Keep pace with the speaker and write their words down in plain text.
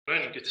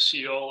Good to see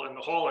you all in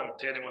the hall, and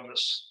to anyone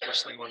that's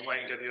listening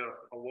online, give you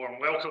a warm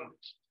welcome.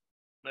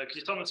 Now, could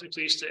you turn with me,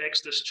 please, to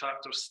Exodus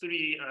chapter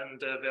 3 and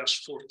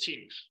verse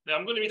 14. Now,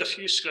 I'm going to read a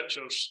few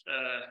scriptures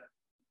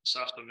this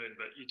afternoon,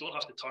 but you don't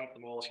have to turn to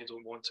them all if you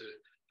don't want to.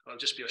 It'll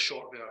just be a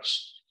short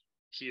verse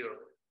here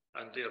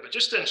and there. But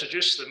just to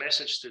introduce the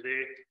message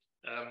today,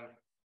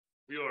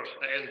 we were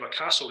at Edinburgh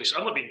Castle.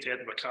 I've not been to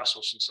Edinburgh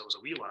Castle since I was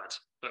a wee lad,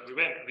 but we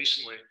went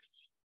recently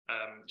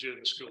during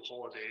the school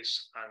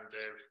holidays, and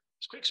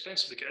it's quite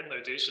expensive to get in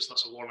nowadays, just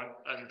that's a warning.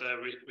 And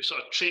we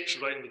sort of traipsed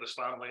around with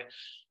the family,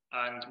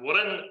 and we're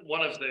in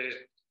one of the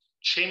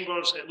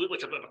chambers. It looked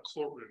like a bit of a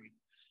courtroom,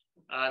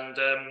 and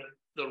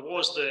there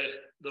was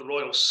the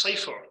royal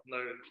cipher. Now,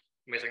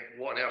 you may think,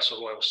 what on earth's a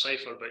royal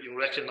cipher? But you'll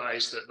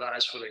recognise that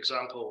is, for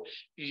example,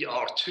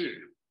 ER2.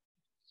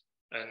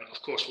 And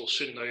of course, will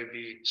soon now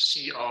be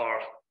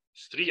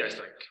CR3, I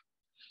think.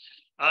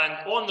 And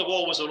on the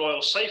wall was a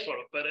royal cipher,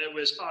 but it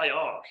was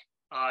IR.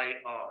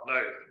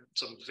 Now,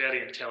 some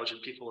very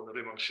intelligent people in the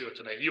room, I'm sure,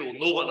 tonight. You will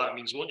know what that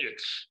means, won't you?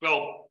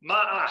 Well,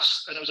 Matt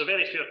asked, and it was a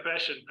very fair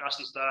question, asked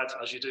his dad,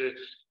 as you do,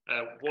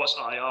 what's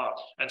IR?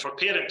 And for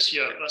parents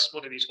here, that's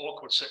one of these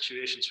awkward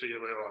situations where you're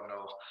like, oh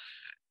no,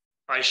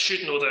 I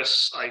should know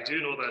this, I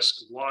do know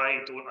this, why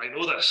don't I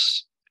know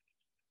this?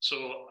 So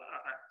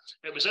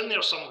it was in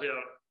there somewhere,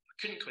 I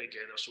couldn't quite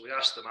get there, so we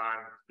asked the man,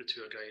 the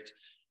tour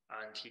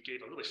guide, and he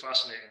gave a really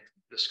fascinating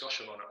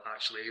discussion on it,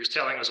 actually. He was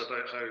telling us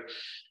about how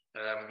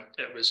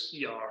it was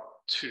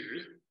ER2,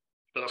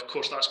 but of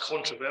course that's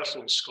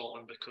controversial in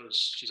Scotland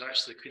because she's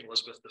actually Queen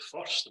Elizabeth I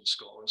in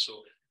Scotland.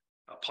 So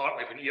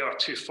apparently when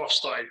ER2 first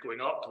started going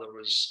up, there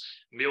was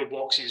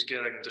mailboxes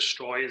getting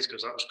destroyed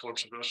because that was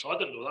controversial. I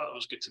didn't know that, it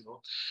was good to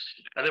know.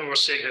 And then we were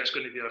saying how it's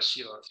going to be a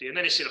CR3. And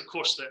then he said, of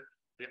course, that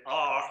the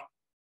R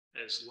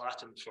is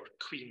Latin for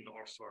queen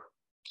or for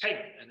king.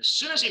 And as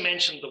soon as he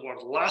mentioned the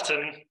word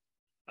Latin,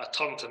 I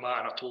turned to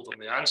Matt and I told him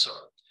the answer.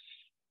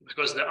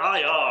 Because the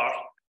IR,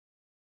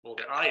 well,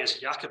 the I is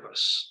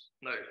Jacobus.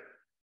 Now,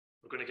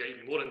 we're going to get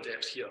even more in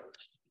depth here.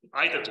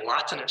 I did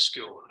Latin at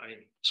school. I mean,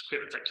 it's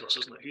quite ridiculous,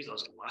 isn't it? Who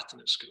does Latin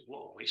at school?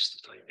 What a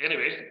waste of time.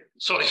 Anyway,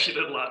 sorry if you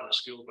did Latin at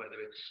school, by the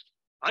way.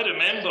 I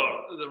remember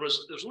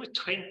there's only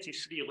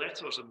 23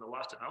 letters in the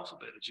Latin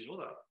alphabet. Did you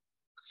know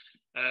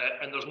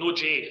that? And there's no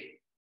J.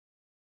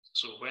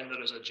 So when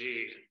there is a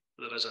J,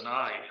 there is an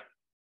I.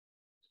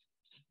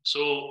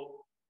 So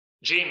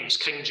James,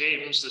 King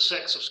James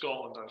VI of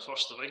Scotland and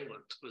first of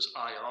England, was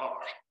IR,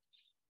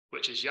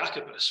 which is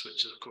Jacobus,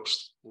 which is, of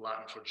course,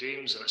 Latin for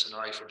James, and it's an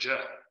I for J.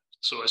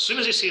 So as soon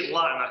as he said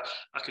Latin,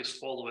 I could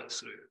follow it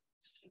through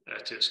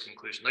to its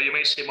conclusion. Now, you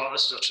might say, Mark,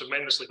 this is a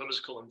tremendously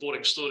whimsical and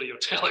boring story you're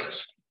telling.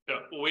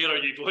 Where are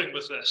you going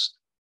with this?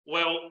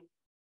 Well,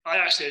 I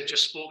actually had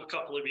just spoke a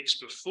couple of weeks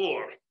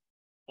before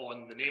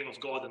on the name of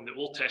God in the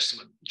Old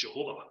Testament,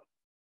 Jehovah.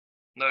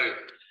 Now,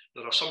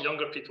 there are some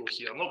younger people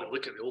here. I'm not going to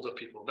look at the older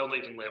people. They'll not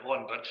even let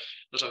on, but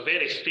there's a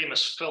very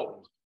famous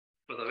film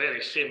with a very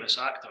famous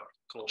actor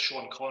called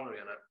Sean Connery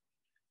in it.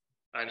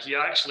 And he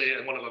actually,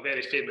 in one of the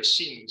very famous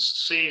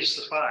scenes, says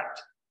the fact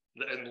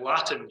that in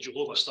Latin,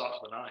 Jehovah starts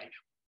with an I.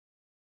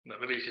 Now,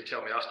 maybe you can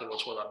tell me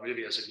afterwards what that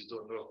movie is if you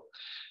don't know.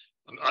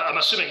 I'm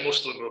assuming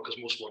most don't know because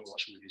most won't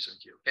watch movies in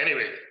here.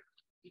 Anyway,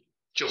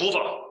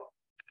 Jehovah.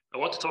 I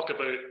want to talk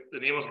about the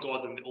name of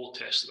God in the Old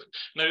Testament.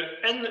 Now,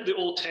 in the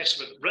Old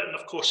Testament, written,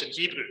 of course, in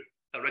Hebrew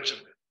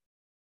originally,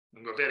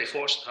 and we're very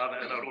fortunate to have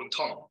it in our own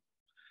tongue,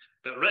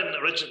 but written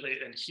originally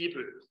in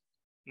Hebrew,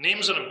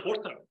 names are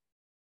important,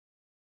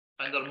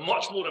 and they're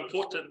much more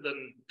important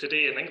than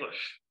today in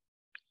English,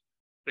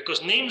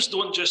 because names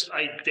don't just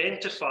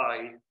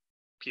identify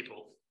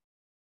people,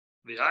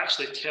 they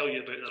actually tell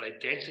you about their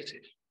identity.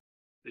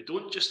 They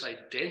don't just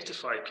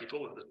identify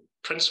people with the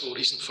principal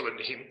reason for a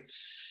name,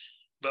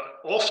 but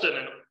often,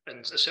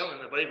 and certainly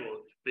in the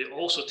Bible, they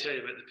also tell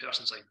you about the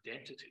person's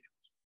identity.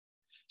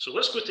 So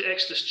let's go to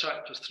Exodus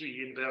chapter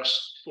 3 in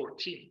verse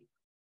 14.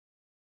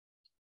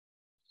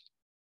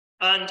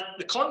 And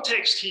the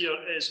context here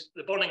is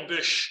the burning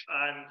bush,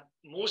 and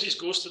Moses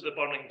goes to the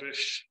burning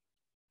bush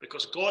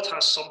because God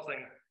has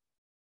something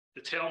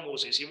to tell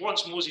Moses. He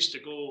wants Moses to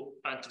go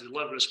and to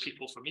deliver his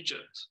people from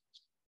Egypt.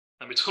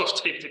 And we don't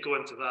have time to go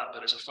into that,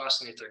 but it's a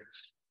fascinating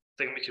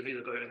thing we can read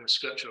about in the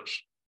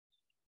scriptures.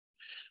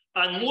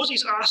 And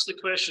Moses asked the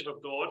question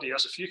of God. He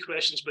asks a few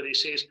questions, but he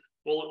says,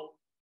 well,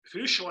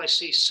 who shall I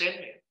say sent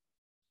me?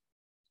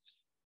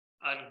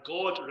 And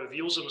God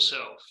reveals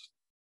himself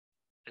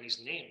in his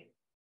name.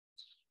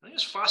 I think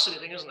it's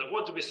fascinating, isn't it?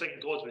 What do we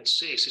think God would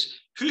say? He says,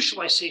 who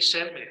shall I say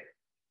sent me?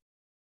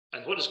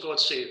 And what does God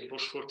say in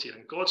verse 14?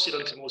 And God said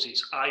unto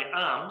Moses, I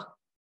am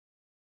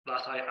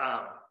that I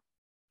am.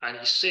 And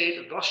he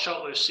said, thus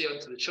shalt thou say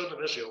unto the children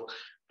of Israel,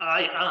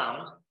 I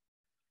am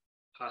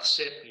hath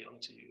sent me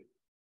unto you.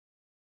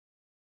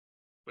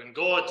 When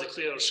God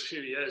declares who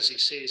he is, he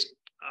says,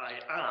 I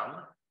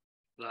am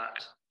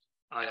that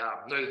I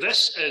am. Now,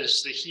 this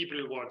is the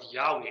Hebrew word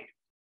Yahweh.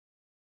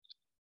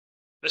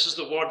 This is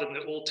the word in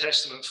the Old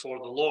Testament for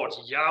the Lord,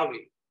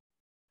 Yahweh.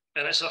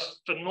 And it's a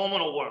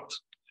phenomenal word.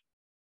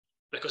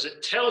 because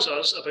it tells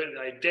us about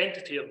the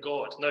identity of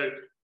God. Now,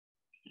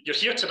 you're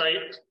here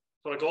tonight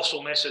for a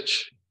gospel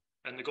message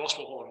in the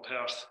Gospel Hall in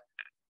Perth.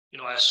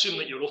 I assume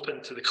that you're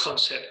open to the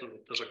concept that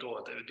there's a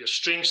God. It would be a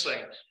strange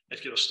thing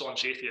if you're a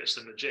staunch atheist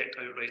and reject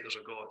outright there's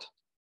a God.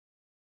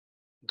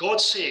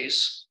 God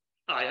says,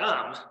 I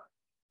am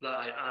that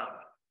I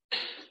am.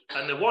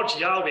 And the word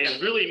Yahweh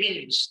really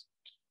means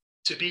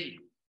to be.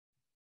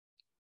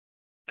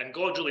 And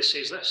God really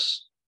says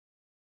this: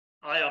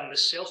 I am the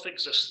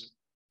self-existent,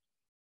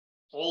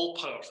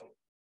 all-powerful,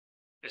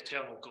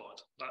 eternal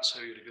God. That's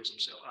how he reveals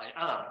himself. I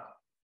am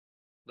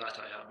that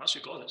I am. That's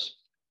who God is.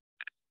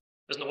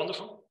 Isn't it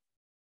wonderful?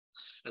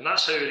 And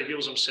that's how he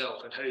reveals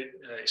himself, and how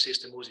he says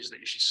to Moses that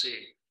you should say,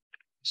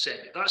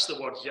 send me. That's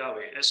the word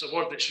Yahweh. It's a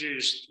word that's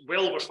used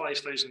well over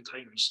 5,000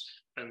 times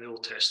in the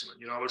Old Testament.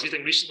 I was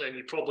reading recently, and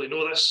you probably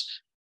know this,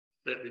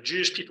 that the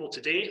Jewish people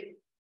today,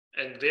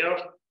 in their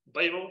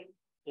Bible,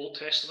 Old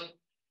Testament,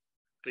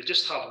 they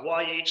just have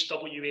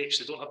YHWH.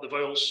 They don't have the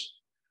vowels.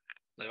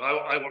 Now,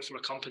 I work for a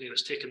company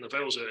that's taken the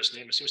vowels out of its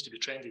name. It seems to be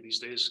trendy these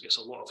days. I guess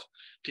a lot of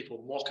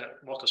people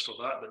mock us for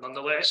that. But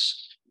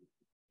nonetheless,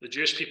 the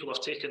Jewish people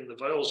have taken the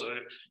vowels out.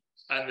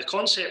 And the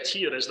concept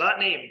here is that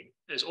name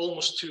is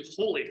almost too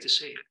holy to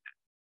say.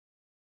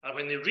 And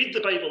when they read the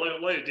Bible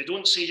out loud, they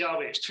don't say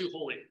Yahweh, it's too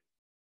holy.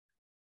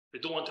 They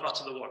don't want to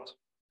utter the word.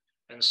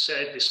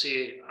 Instead, they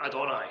say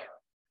Adonai,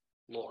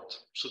 Lord.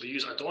 So they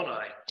use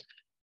Adonai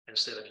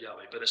instead of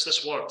Yahweh. But it's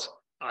this word,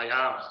 I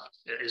am.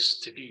 It is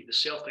to be, the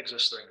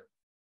self-existing,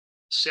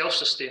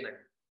 self-sustaining,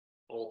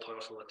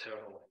 all-powerful,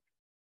 eternal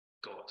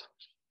God.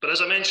 But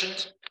as I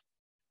mentioned,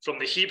 from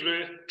the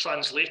Hebrew,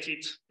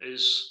 translated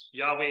is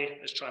Yahweh,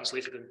 is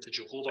translated into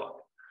Jehovah.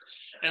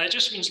 And it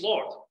just means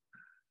Lord.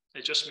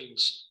 It just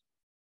means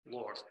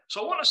Lord.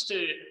 So I want us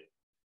to,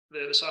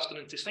 this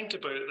afternoon, to think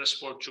about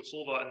this word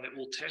Jehovah in the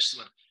Old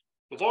Testament.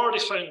 We've already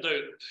found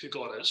out who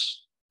God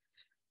is,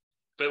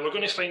 but we're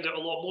going to find out a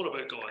lot more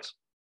about God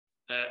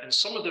and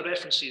some of the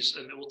references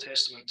in the Old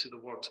Testament to the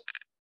word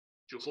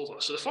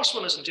Jehovah. So the first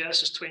one is in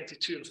Genesis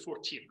 22 and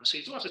 14. So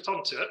you don't have to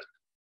turn to it.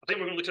 I think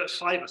we're going to look at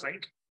 5, I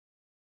think.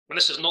 And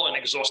this is not an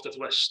exhaustive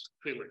list,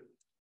 clearly.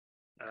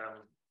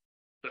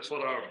 But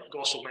for our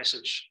gospel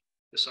message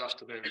this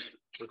afternoon,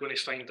 we're going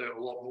to find out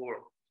a lot more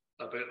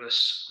about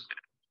this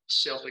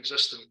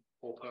self-existent,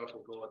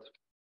 all-powerful God.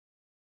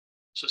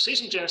 So it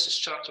says in Genesis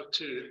chapter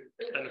 2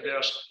 and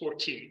verse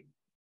 14,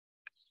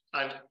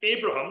 and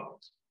Abraham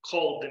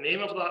called the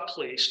name of that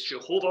place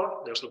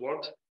Jehovah, there's the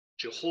word,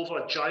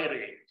 Jehovah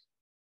Jireh.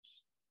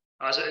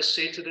 As it is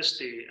said to this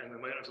day, in the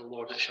mount of the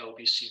Lord it shall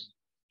be seen.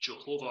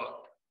 Jehovah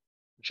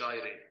Jireh.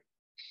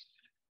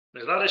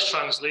 Now that is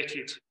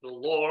translated, the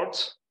Lord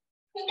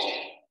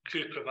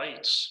who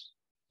provides.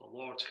 The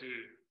Lord who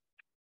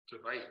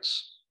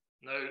provides.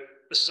 Now,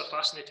 this is a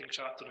fascinating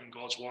chapter in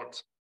God's word.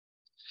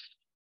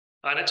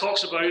 And it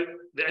talks about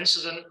the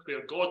incident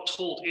where God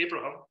told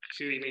Abraham,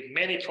 who he made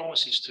many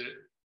promises to,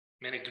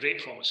 many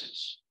great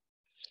promises,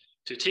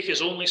 to take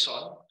his only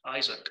son,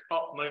 Isaac,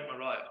 up Mount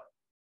Moriah.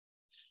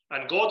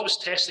 And God was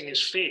testing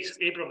his faith,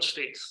 Abraham's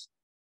faith.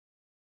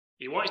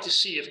 He wanted to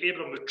see if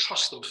Abraham would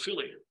trust him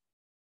fully.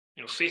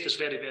 Faith is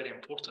very, very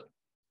important.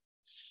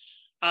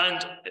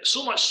 And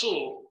so much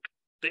so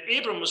that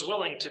Abraham was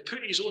willing to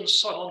put his own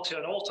son onto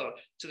an altar,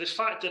 to the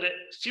fact that it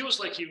feels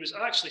like he was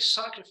actually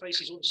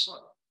sacrificing his own son.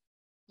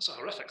 That's a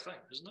horrific thing,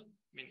 isn't it?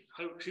 I mean,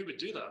 who would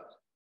do that?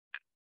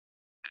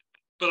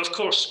 But of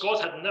course,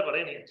 God had never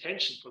any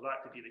intention for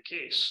that to be the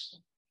case.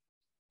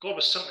 God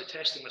was simply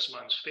testing this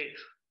man's faith,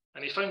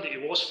 and he found that he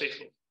was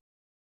faithful.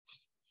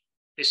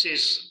 He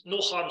says, no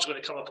harm's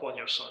going to come upon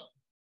your son.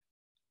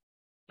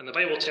 And the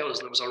Bible tells us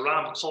there was a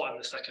ram caught in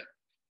the thicket.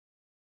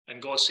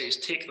 And God says,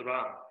 take the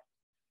ram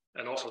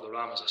and offer the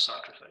ram as a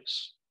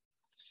sacrifice.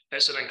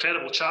 It's an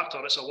incredible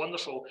chapter. It's a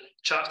wonderful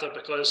chapter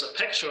because it's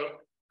a picture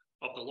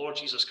of the Lord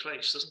Jesus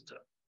Christ, isn't it?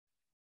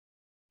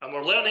 And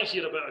we're learning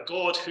here about a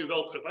God who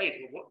will provide.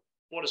 Well,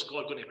 what is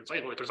God going to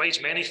provide? Well, he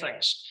provides many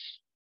things.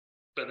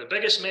 But the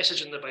biggest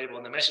message in the Bible,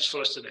 and the message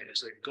for us tonight,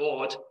 is that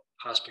God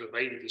has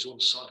provided his own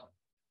son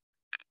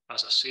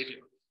as a saviour.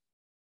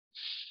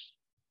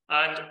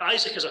 And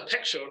Isaac is a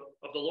picture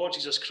of the Lord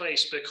Jesus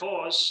Christ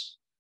because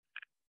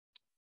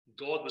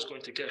God was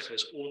going to give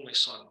his only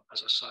son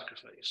as a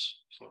sacrifice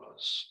for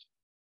us.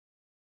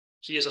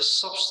 He is a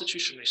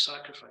substitutionary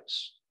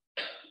sacrifice.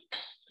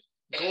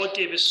 God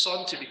gave his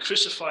son to be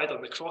crucified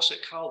on the cross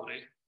at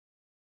Calvary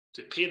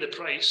to pay the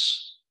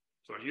price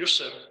for your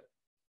sin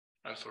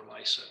and for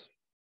my sin.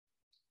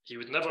 He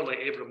would never let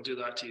Abraham do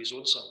that to his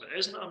own son. But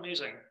isn't it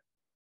amazing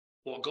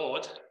what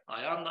God,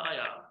 I am that I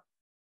am,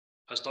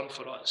 has done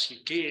for us?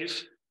 He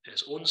gave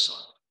his own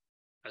son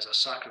as a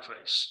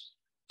sacrifice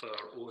for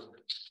our own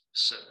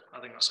sin. I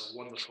think that's a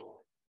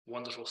wonderful,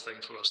 wonderful thing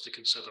for us to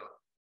consider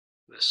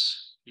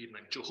this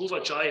evening.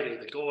 Jehovah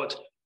Jireh, the God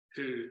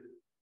who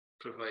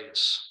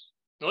provides.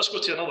 Now let's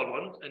go to another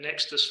one in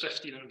Exodus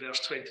 15 and verse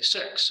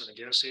 26. And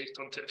again, say,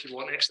 turn to it if you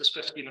want, Exodus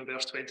 15 and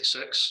verse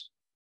 26.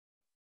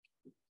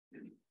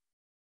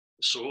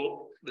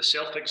 So, the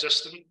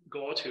self-existent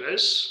God who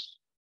is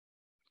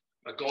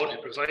a God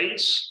who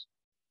provides.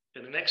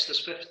 In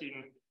Exodus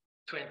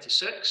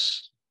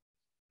 15:26,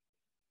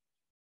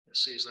 it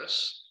says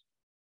this,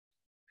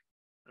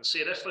 and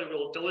said, if thou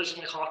wilt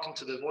diligently hearken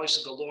to the voice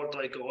of the Lord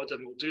thy God,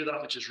 and will do that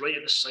which is right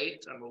in the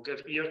sight, and will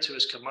give ear to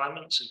his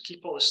commandments, and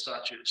keep all his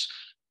statutes,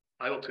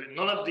 I will put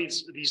none of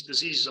these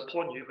diseases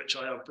upon you, which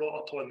I have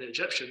brought upon the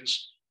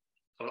Egyptians,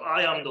 for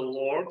I am the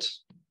Lord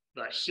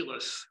that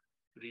healeth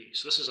thee.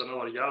 So this is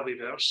another Yahweh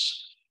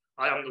verse.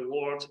 I am the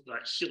Lord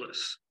that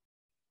healeth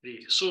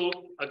thee. So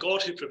a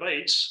God who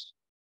provides,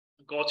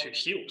 a God who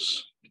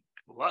heals.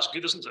 Well, that's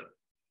good, isn't it?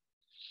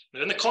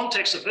 Now, in the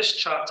context of this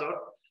chapter,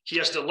 he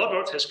has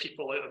delivered his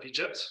people out of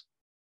Egypt,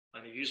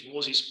 and he used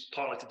Moses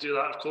partly to do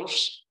that, of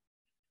course.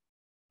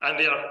 And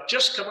they are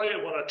just come out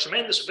of what a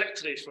tremendous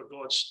victory for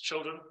God's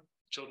children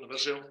of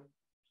Israel.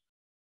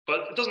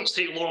 But it doesn't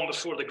take long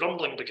before the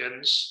grumbling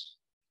begins,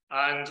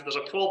 and there's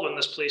a problem in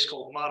this place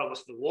called Marah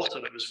with the water.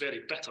 It was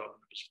very bitter.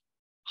 It was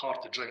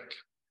hard to drink.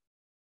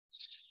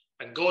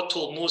 And God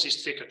told Moses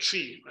to take a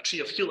tree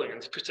of healing,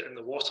 and to put it in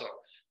the water.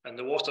 And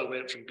the water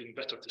went from being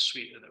bitter to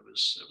sweet, and it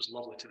was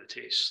lovely to the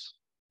taste.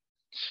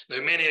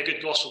 Now, many a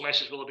good gospel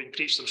message will have been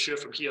preached, I'm sure,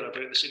 from here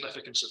about the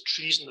significance of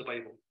trees in the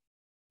Bible.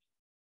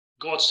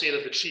 God said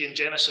of the tree in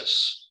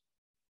Genesis,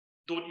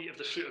 don't eat of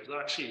the fruit of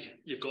that tree.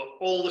 You've got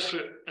all the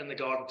fruit in the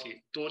garden to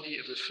eat. Don't eat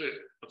of the fruit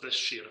of this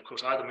tree. And of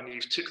course, Adam and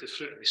Eve took the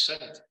fruit and they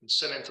sinned, and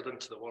sin entered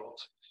into the world.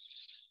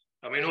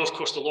 And we know, of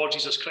course, the Lord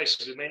Jesus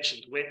Christ, as we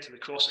mentioned, went to the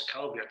cross at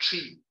Calvary, a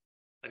tree,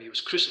 and he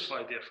was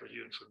crucified there for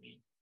you and for me.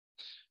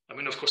 I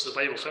mean, of course, the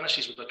Bible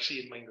finishes with a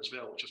tree in mind as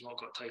well, which I've not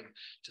got time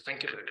to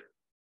think about.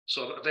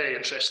 So a very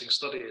interesting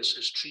study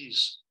is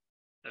trees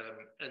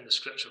in the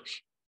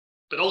scriptures.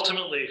 But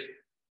ultimately,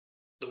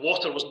 the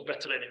water wasn't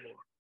bitter anymore,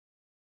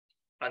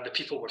 and the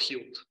people were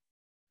healed.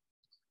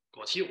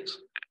 God healed.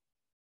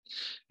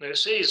 Now it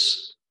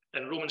says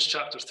in Romans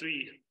chapter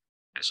 3,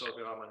 sorry,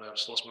 I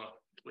just lost my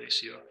place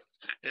here.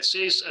 It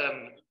says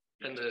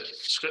in the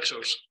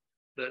scriptures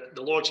that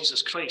the Lord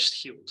Jesus Christ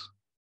healed.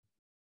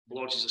 The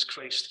Lord Jesus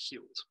Christ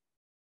healed.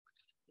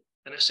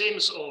 And it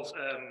says of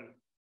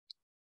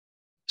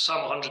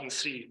Psalm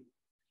 103,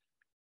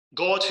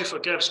 God who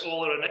forgives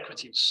all our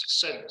iniquities,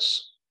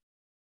 sins,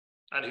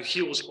 and who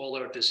heals all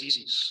our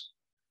diseases.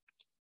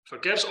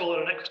 Forgives all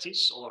our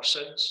iniquities, all our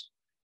sins,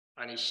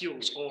 and he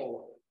heals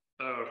all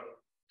our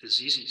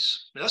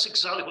diseases. Now that's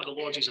exactly what the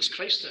Lord Jesus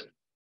Christ did.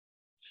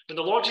 When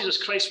the Lord Jesus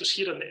Christ was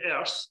here on the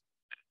earth,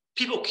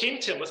 people came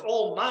to him with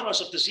all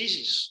manners of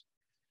diseases.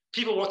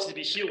 People wanted to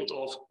be healed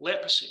of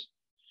leprosy,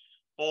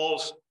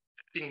 of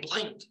being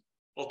blind,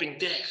 of being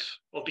deaf,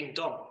 of being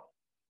dumb.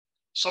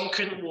 Some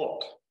couldn't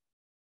walk.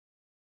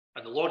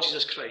 And the Lord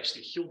Jesus Christ,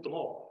 he healed them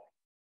all.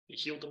 He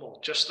healed them all,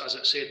 just as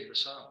it said in the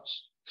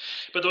Psalms.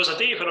 But there was a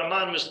day where a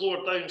man was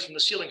lowered down from the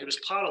ceiling who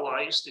was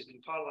paralyzed. He'd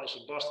been paralyzed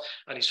from birth,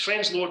 and his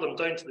friends lowered him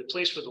down to the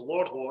place where the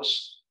Lord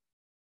was.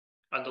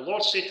 And the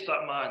Lord said to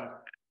that man,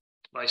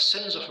 thy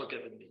sins are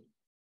forgiven thee.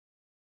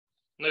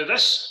 Now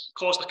this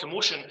caused a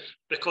commotion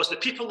because the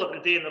people of the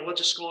day and the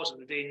religious scholars of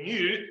the day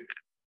knew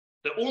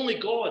that only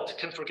God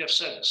can forgive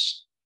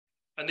sins.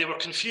 And they were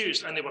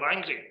confused and they were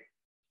angry.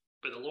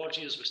 But the Lord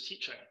Jesus was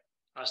teaching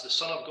as the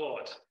Son of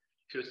God,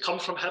 who had come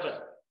from heaven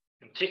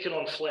and taken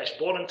on flesh,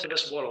 born into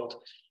this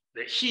world,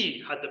 that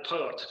he had the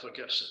power to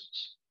forgive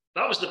sins.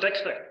 That was the big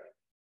thing.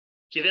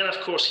 He then,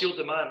 of course, healed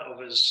the man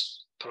of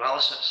his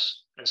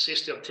paralysis and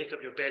says to him, take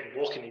up your bed and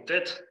walk, and he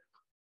did.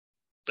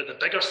 But the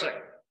bigger thing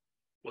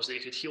was that he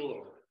could heal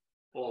them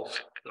of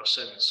their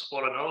sins,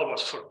 or in other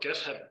words, forgive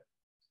him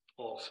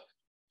of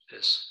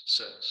his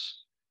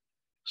sins.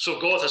 So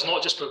God has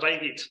not just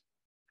provided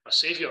a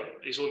saviour,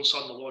 his own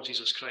Son, the Lord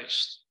Jesus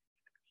Christ.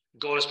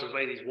 God has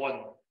provided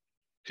one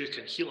who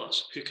can heal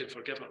us, who can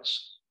forgive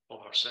us of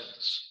our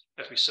sins,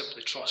 if we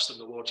simply trust in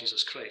the Lord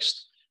Jesus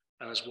Christ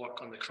and his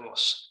work on the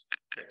cross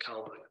at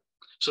Calvary.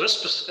 So this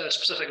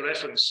specific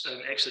reference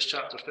in Exodus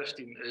chapter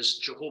 15 is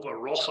Jehovah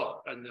Rapha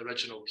in the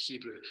original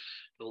Hebrew,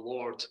 the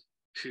Lord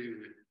who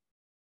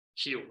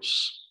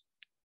heals.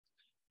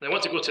 Now I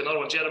want to go to another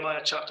one,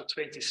 Jeremiah chapter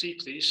 23,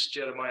 please.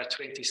 Jeremiah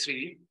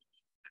 23.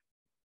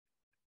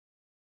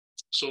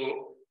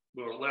 So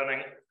we're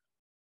learning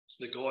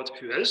the God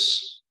who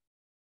is.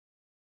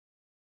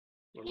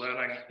 We're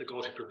learning the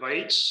God who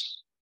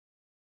provides.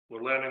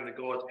 We're learning the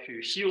God who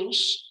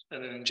heals.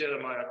 And then in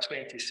Jeremiah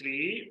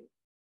 23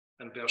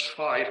 and verse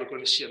 5, we're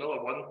going to see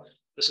another one.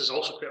 This is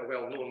also quite a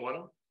well-known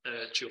one.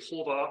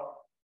 Jehovah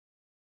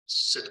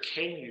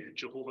Tzidkenu.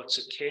 Jehovah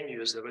Tzidkenu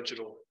is the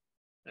original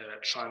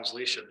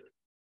translation.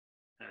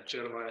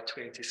 Jeremiah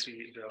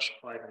 23, verse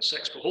 5 and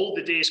 6. Behold,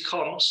 the days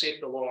come,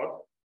 saith the Lord,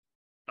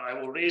 that I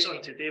will raise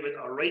unto David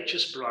a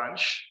righteous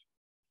branch,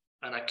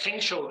 and a king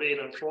shall reign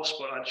and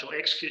prosper, and shall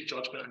execute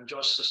judgment and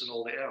justice in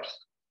all the earth.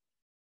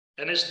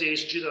 In his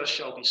days Judah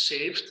shall be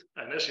saved,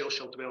 and Israel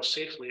shall dwell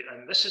safely,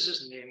 and this is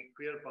his name,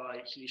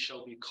 whereby he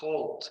shall be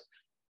called,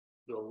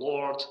 the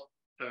Lord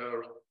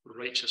our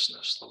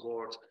righteousness. The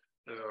Lord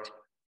our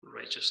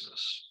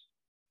righteousness.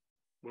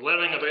 We're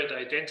learning about the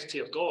identity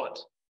of God.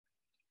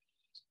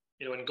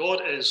 You know, when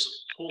God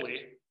is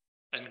holy,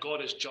 and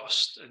God is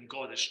just, and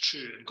God is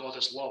true, and God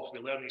is love. We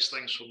learn these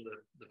things from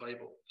the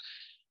Bible.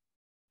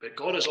 But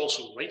God is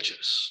also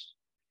righteous.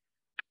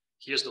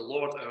 He is the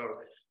Lord,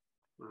 our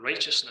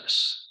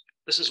righteousness.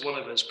 This is one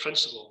of his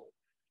principal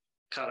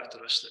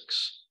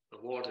characteristics. The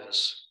Lord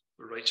is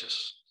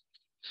righteous.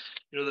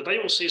 You know, the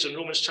Bible says in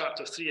Romans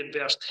chapter 3 and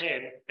verse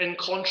 10, in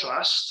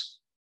contrast,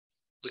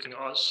 looking at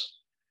us,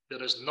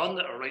 there is none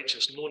that are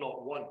righteous, no,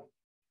 not one.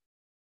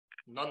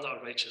 None that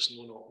are righteous,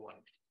 no, not one.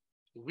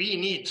 We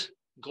need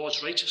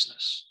God's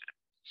righteousness.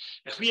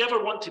 If we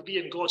ever want to be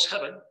in God's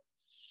heaven,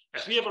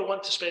 if we ever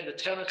want to spend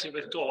eternity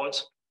with God,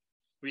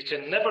 we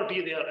can never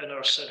be there in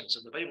our sins.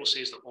 And the Bible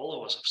says that all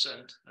of us have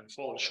sinned and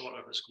fallen short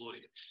of his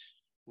glory.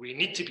 We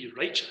need to be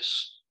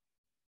righteous,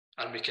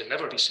 and we can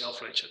never be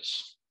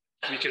self-righteous.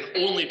 We can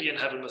only be in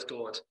heaven with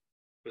God,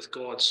 with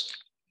God's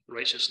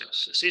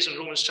righteousness. It says in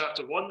Romans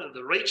chapter 1 that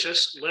the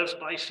righteous live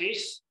by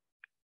faith.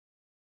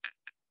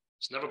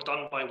 It's never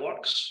done by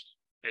works.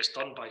 It's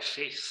done by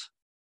faith.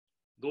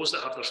 Those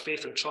that have their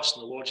faith and trust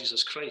in the Lord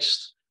Jesus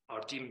Christ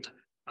are deemed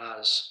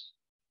as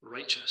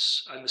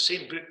righteous. And the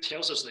same book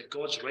tells us that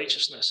God's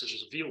righteousness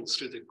is revealed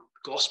through the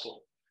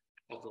gospel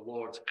of the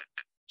Lord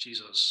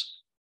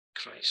Jesus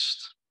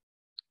Christ.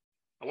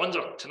 I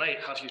wonder tonight,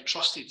 have you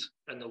trusted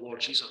in the Lord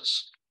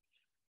Jesus?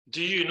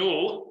 Do you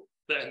know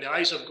that in the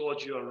eyes of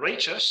God you are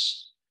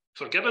righteous,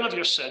 forgiven of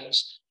your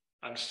sins,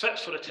 and fit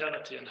for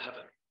eternity in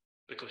heaven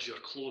because you're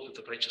clothed with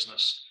the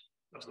righteousness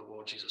of the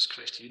Lord Jesus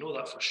Christ? Do you know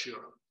that for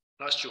sure?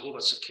 That's Jehovah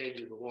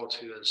Tsidkenu, the Lord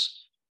who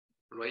is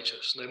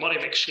righteous. Now, Murray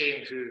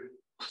McShane, who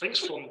I think's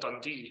from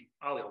Dundee,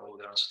 Ali will know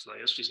the answer to that.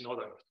 Yes, he's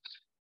nodding.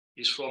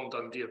 He's from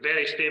Dundee, a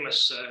very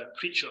famous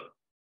preacher.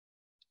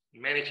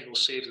 Many people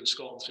saved in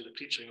Scotland through the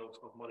preaching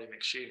of Murray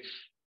McShane.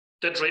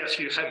 Did write a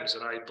few hymns,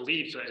 and I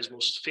believe that his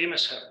most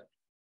famous hymn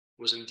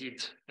was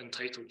indeed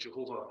entitled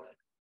Jehovah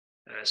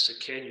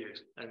Tsidkenu.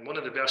 And one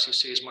of the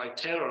verses says, my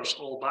terrors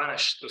all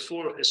banished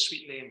before his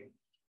sweet name,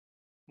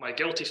 my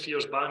guilty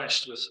fears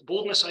banished, with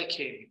boldness I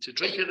came to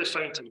drink at the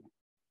fountain,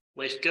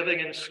 life-giving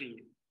and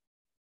free.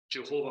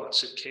 Jehovah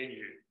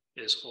Tsidkenu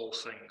is all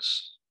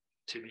things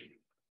to me.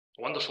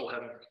 A wonderful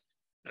hymn,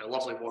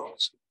 lovely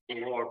words, the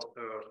Lord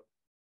our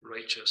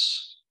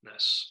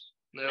righteousness.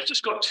 Now, I've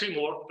just got two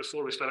more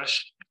before we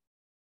finish,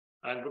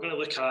 and we're going to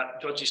look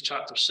at Judges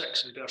chapter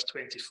 6 and verse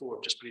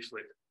 24, just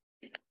briefly.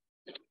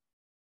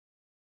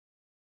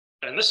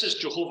 And this is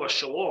Jehovah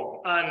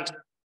Shalom, and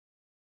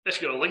if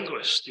you're a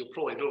linguist, you'll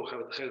probably know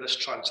how this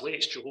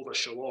translates, Jehovah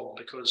Shalom,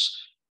 because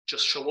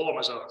just Shalom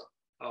is a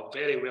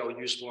very well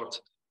used word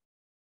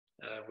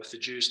with the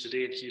Jews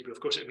today in Hebrew. Of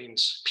course, it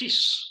means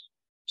peace.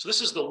 So this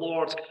is the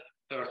Lord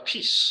our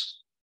peace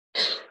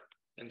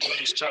in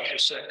Judges chapter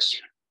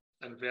 6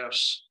 and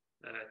verse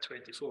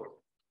 24.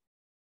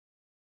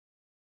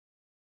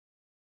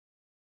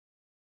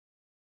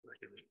 I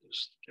can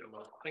just get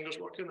my fingers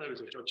working. There we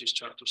go, Judges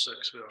chapter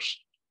 6, verse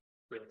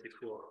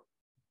 24.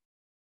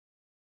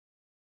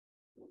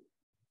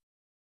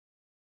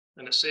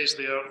 And it says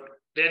there,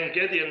 then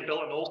Gideon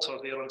built an altar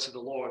there unto the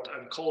Lord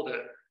and called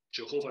it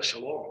Jehovah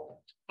Shalom.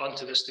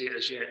 Unto this day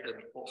as yet in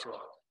Ophrah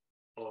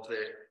of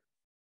the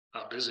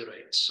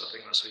Abiezrites. I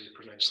think that's how you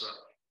pronounce that.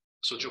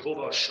 So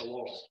Jehovah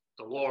Shalom,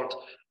 the Lord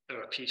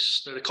our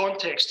peace. Now the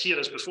context here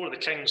is before the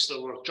kings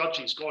there were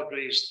judges. God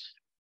raised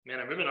men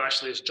and women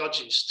actually as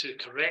judges to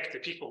correct the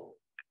people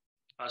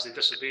as they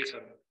disobeyed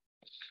him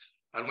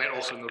and went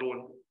off on their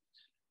own.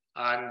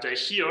 And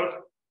here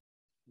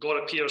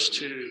God appears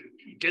to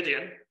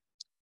Gideon,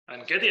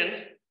 and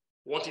Gideon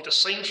wanted a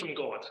sign from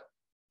God.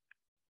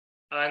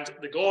 And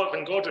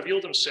when God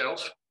revealed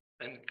himself,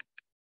 and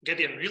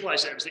Gideon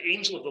realized that it was the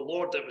angel of the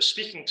Lord that was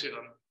speaking to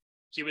him,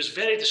 he was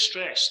very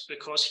distressed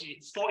because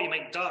he thought he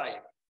might die,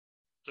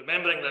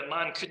 remembering that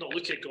man could not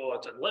look at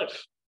God and live.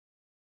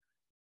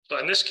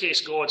 But in this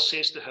case, God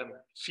says to him,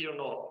 fear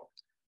not,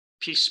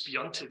 peace be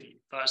unto thee.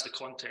 That is the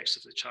context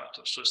of the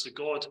chapter. So it's the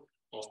God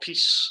of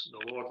peace,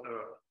 the Lord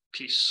our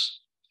peace.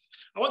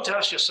 I want to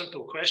ask you a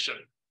simple question.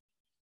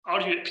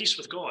 Are you at peace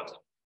with God?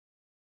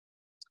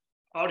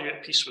 Are you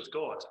at peace with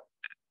God?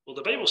 Well,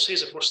 the Bible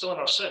says if we're still in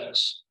our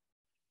sins,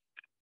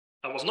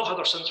 and we've not had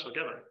our sins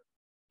forgiven,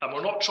 and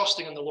we're not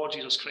trusting in the Lord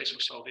Jesus Christ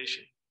for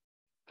salvation,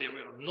 that we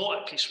are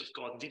not at peace with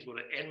God. Indeed, we're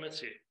at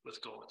enmity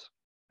with God.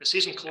 It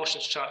says in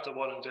Colossians chapter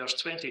 1 and verse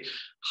 20,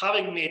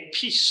 having made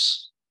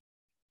peace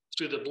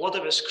through the blood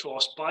of his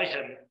cross by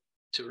him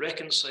to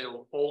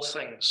reconcile all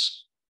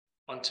things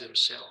unto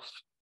himself.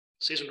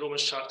 It says in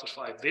Romans chapter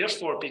 5,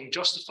 therefore, being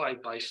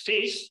justified by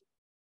faith,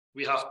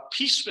 we have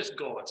peace with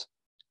God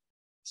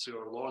through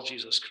our Lord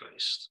Jesus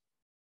Christ.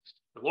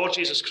 The Lord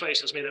Jesus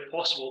Christ has made it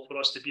possible for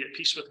us to be at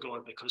peace with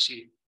God because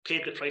he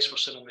paid the price for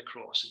sin on the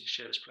cross and he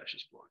shed his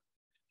precious blood.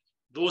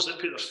 Those that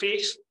put their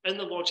faith in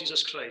the Lord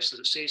Jesus Christ, as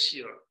it says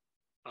here,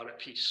 are at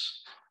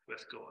peace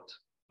with God.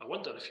 I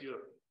wonder if you're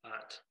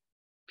at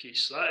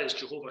peace. That is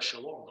Jehovah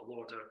Shalom, the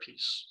Lord our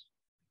peace.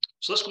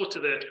 So let's go to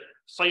the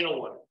final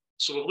one.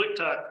 So we've looked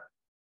at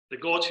the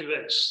God who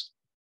is,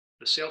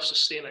 the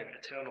self-sustaining,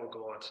 eternal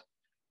God.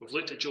 We've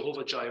looked at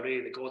Jehovah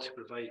Jireh, the God who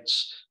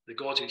provides, the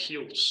God who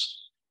heals,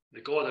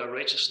 the God of our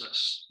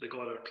righteousness, the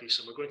God of our peace.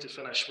 And we're going to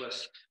finish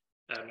with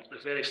the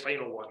very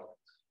final one,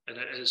 and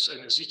it is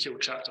in Ezekiel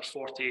chapter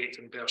 48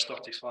 and verse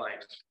 35.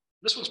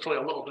 This one's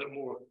probably a little bit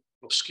more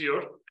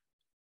obscure,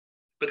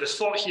 but the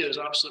thought here is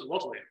absolutely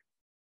lovely,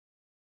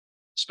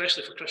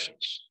 especially for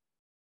Christians.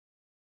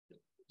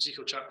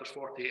 Ezekiel chapter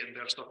 48 and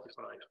verse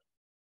 35.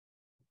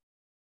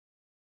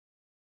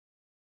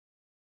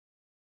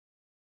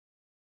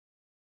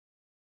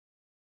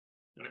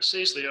 And it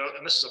says there,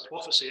 and this is a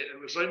prophecy, it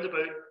was round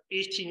about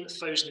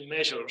 18,000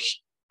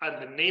 measures,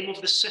 and the name of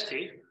the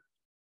city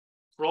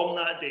from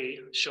that day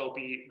shall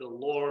be the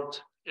Lord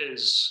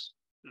is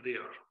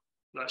there.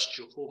 That's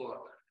Jehovah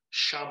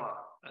Shammah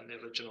in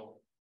the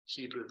original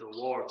Hebrew. The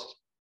Lord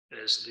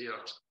is there.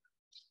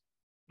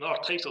 And our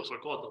title for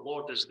God, the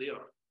Lord is there.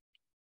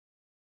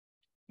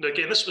 Now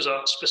again, this was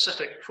a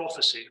specific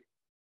prophecy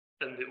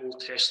in the Old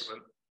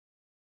Testament,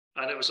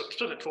 and it was a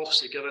specific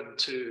prophecy given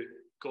to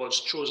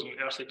God's chosen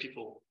earthly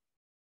people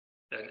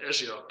in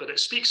Israel. But it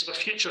speaks of a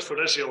future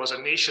for Israel as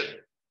a nation,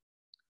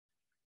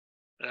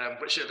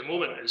 which at the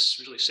moment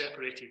is really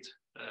separated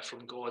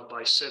from God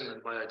by sin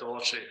and by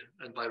idolatry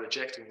and by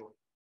rejecting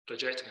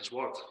his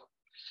word.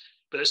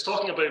 But it's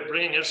talking about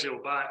bringing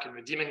Israel back and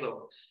redeeming them.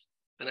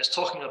 And it's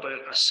talking about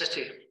a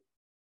city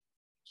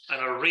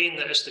and a reign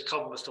that is to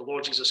come with the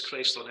Lord Jesus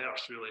Christ on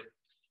earth, really.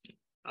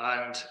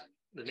 And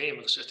the name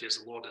of the city is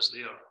the Lord is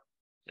there,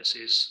 it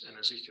says in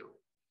Ezekiel.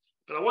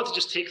 But I want to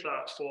just take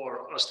that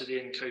for us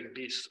today in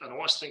Cowdenbeath, and I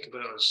want us to think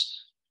about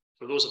us,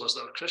 for those of us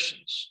that are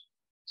Christians,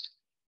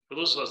 for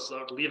those of us that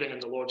are believing in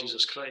the Lord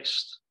Jesus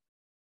Christ.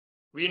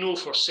 We know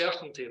for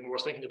certainty, and we were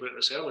thinking about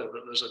this earlier,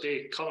 that there's a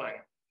day coming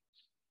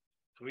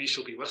when we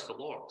shall be with the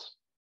Lord.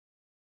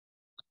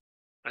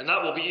 And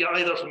that will be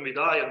either when we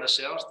die on this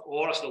earth,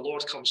 or if the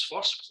Lord comes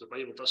first, because the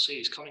Bible does say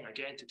he's coming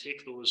again to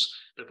take those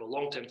that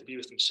belong to him to be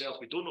with himself.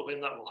 We don't know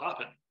when that will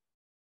happen,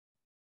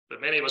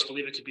 but many of us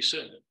believe it could be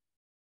soon.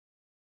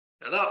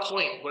 At that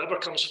point, whatever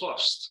comes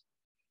first,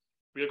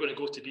 we are going to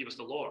go to be with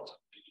the Lord,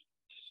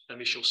 and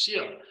we shall see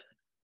him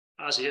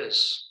as he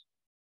is.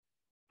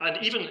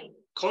 And even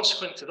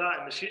consequent to that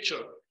in the future,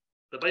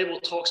 the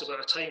Bible talks about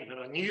a time when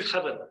a new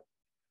heaven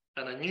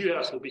and a new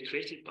earth will be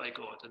created by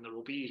God, and there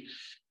will be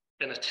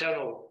an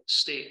eternal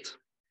state.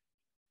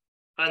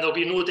 And there will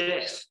be no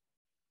death,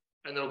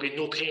 and there will be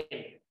no pain,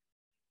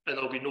 and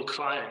there will be no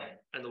crying,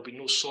 and there will be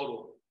no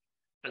sorrow,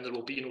 and there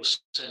will be no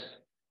sin.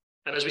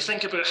 And as we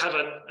think about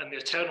heaven and the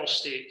eternal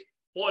state,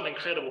 what an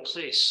incredible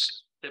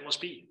place it must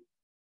be.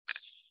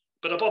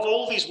 But above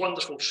all these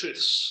wonderful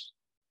truths,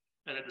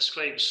 and it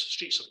describes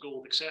streets of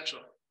gold, etc.,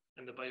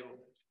 in the Bible,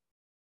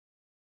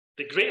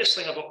 the greatest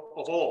thing of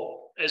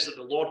all is that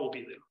the Lord will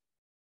be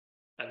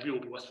there, and we will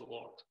be with the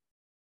Lord.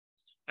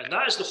 And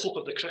that is the hope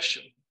of the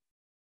Christian,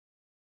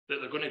 that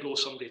they're going to go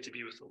someday to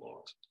be with the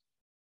Lord.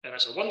 And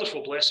it's a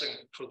wonderful blessing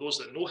for those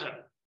that know him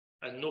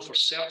and know for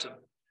certain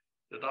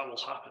that that will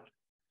happen.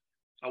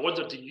 I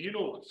wonder, do you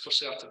know for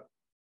certain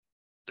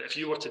that if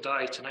you were to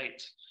die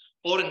tonight,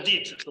 or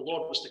indeed if the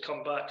Lord was to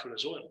come back for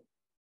his own,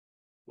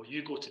 will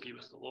you go to be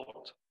with the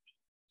Lord?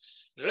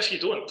 Now, if you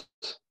don't,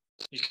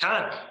 you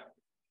can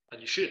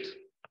and you should.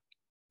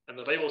 And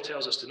the Bible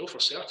tells us to know for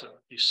certain,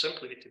 you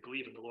simply need to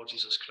believe in the Lord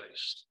Jesus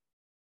Christ.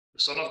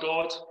 The Son of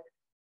God,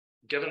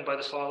 given by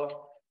the Father,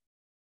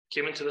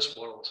 came into this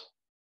world,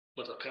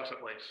 lived a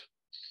perfect life,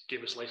 gave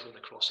his life on the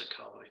cross at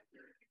Calvary,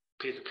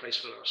 paid the price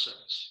for our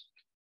sins.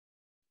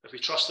 If we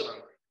trust in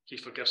him, he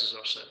forgives us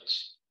our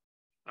sins,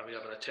 and we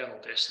have an eternal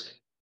destiny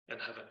in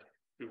heaven.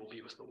 We will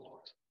be with the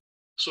Lord.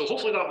 So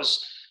hopefully that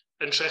was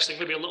interesting,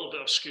 maybe a little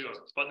bit obscure,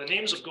 but the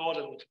names of God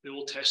in the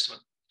Old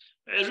Testament,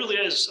 it really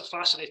is a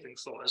fascinating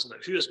thought, isn't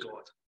it? Who is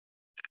God?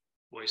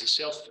 Well, he's the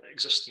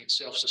self-existent,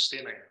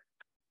 self-sustaining,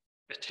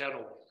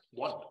 eternal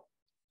one.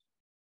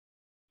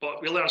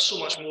 But we learn so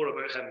much more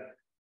about him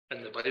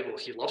in the Bible.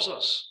 He loves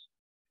us.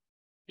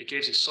 He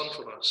gave his Son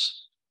for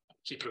us.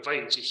 He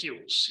provides, he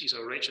heals, he's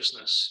our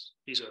righteousness,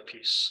 he's our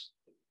peace.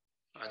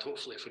 And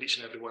hopefully for each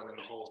and every one in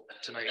the hall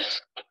tonight,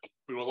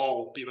 we will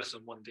all be with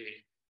him one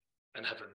day in heaven.